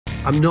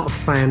I'm not a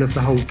fan of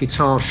the whole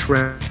guitar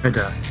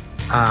shredder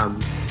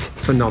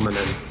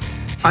phenomenon.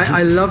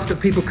 I love that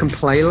people can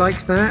play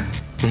like that,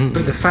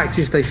 but the fact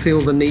is they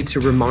feel the need to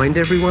remind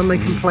everyone they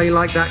can play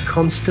like that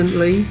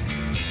constantly.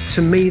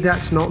 To me,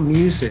 that's not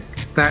music.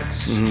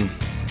 That's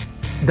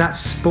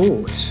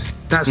sport.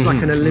 That's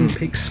like an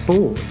Olympic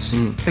sport.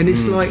 And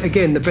it's like,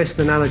 again, the best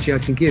analogy I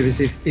can give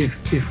is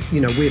if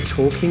you know, we're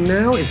talking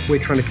now, if we're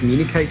trying to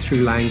communicate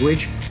through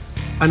language,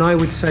 and I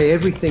would say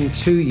everything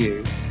to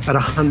you at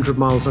 100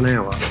 miles an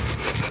hour.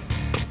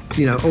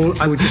 You know,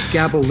 I would just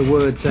gabble the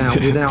words out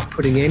without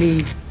putting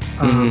any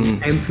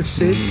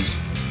emphasis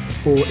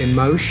or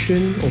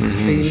emotion or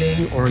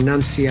feeling or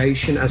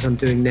enunciation as I'm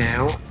doing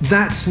now.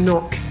 That's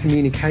not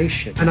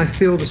communication. And I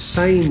feel the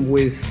same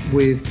with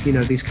you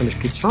know, these kind of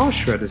guitar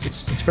shredders.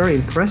 It's very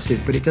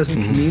impressive, but it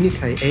doesn't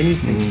communicate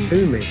anything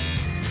to me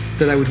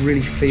that I would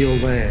really feel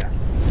there.